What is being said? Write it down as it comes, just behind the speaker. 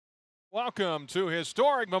Welcome to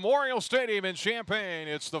historic Memorial Stadium in Champaign.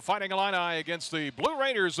 It's the Fighting Illini against the Blue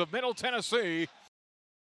Raiders of Middle Tennessee.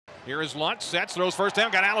 Here is Lunt, sets, throws first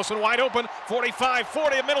down, got Allison wide open,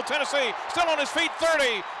 45-40 of Middle Tennessee, still on his feet,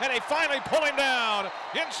 30, and they finally pull him down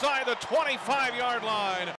inside the 25-yard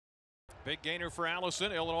line. Big gainer for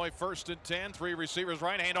Allison, Illinois 1st and 10, 3 receivers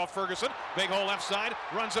right, handoff Ferguson, big hole left side,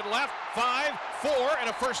 runs it left, 5, 4, and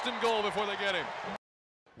a 1st and goal before they get him.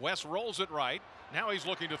 West rolls it right. Now he's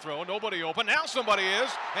looking to throw. Nobody open. Now somebody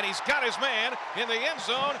is, and he's got his man in the end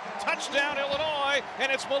zone. Touchdown, Illinois,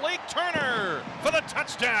 and it's Malik Turner for the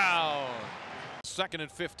touchdown. 2nd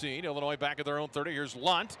and 15. Illinois back at their own 30. Here's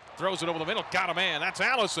Lunt. Throws it over the middle. Got a man. That's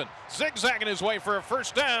Allison. Zigzagging his way for a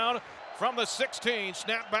first down from the 16.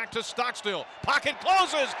 Snap back to Stockstill. Pocket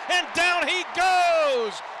closes, and down he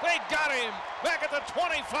goes. They got him back at the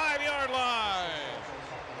 25-yard line.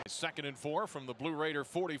 2nd and 4 from the Blue Raider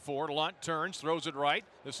 44. Lunt turns, throws it right.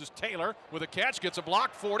 This is Taylor with a catch, gets a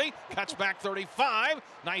block, 40, cuts back 35.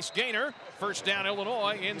 Nice gainer. First down,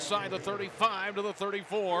 Illinois, inside the 35 to the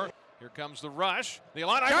 34. Here comes the rush. The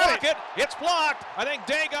Illini block it. It's blocked. I think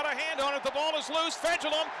Day got a hand on it. The ball is loose.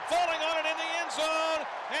 Fedulum falling on it in the end zone,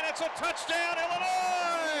 and it's a touchdown,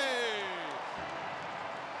 Illinois!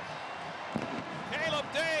 Caleb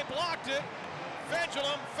Day blocked it.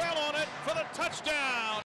 Fedulum fell on it for the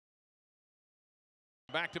touchdown.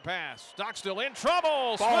 Back to pass. Stockstill in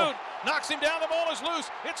trouble. Smoot knocks him down. The ball is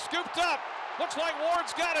loose. It's scooped up. Looks like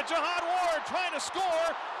Ward's got it. Jahad Ward trying to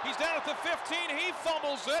score. He's down at the 15. He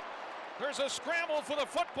fumbles it. There's a scramble for the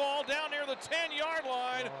football down near the 10-yard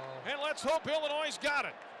line. And let's hope Illinois got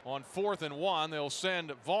it. On 4th and 1, they'll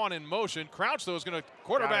send Vaughn in motion. Crouch, though, is going to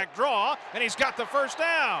quarterback draw. And he's got the first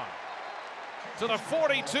down to the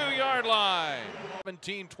 42-yard line.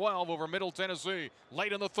 17-12 over Middle Tennessee.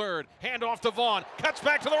 Late in the 3rd. Hand off to Vaughn. Cuts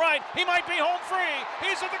back to the right. He might be home free.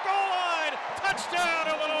 He's at the goal line. Touchdown,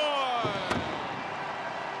 Illinois.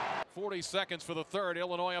 40 seconds for the 3rd.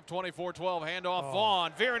 Illinois up 24-12. Hand off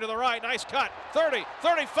Vaughn. Veering to the right. Nice cut. 30,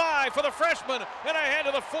 35 for the freshman. And ahead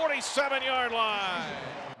to the 47-yard line.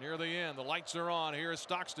 Near the end, the lights are on. Here is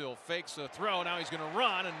Stockstill. Fakes a throw. Now he's going to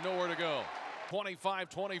run and nowhere to go.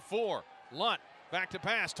 25-24. Lunt back to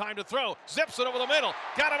pass, time to throw, zips it over the middle,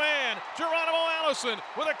 got a man, Geronimo Allison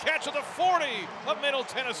with a catch at the 40 of Middle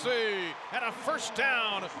Tennessee, and a first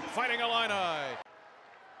down, Fighting Illini.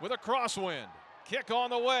 With a crosswind, kick on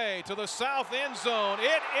the way to the south end zone,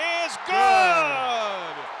 it is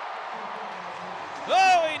good!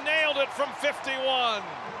 Oh, he nailed it from 51.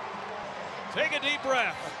 Take a deep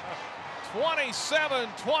breath.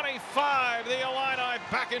 27-25, the Illini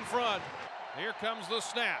back in front. Here comes the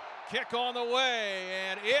snap. Kick on the way,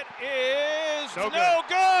 and it is no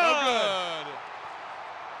good.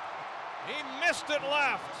 He missed it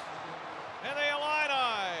left. And the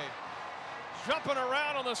Illini jumping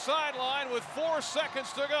around on the sideline with 4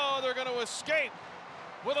 seconds to go. They're going to escape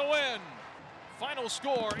with a win. Final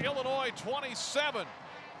score, Illinois 27,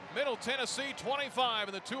 Middle Tennessee 25,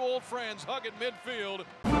 and the two old friends hug at midfield.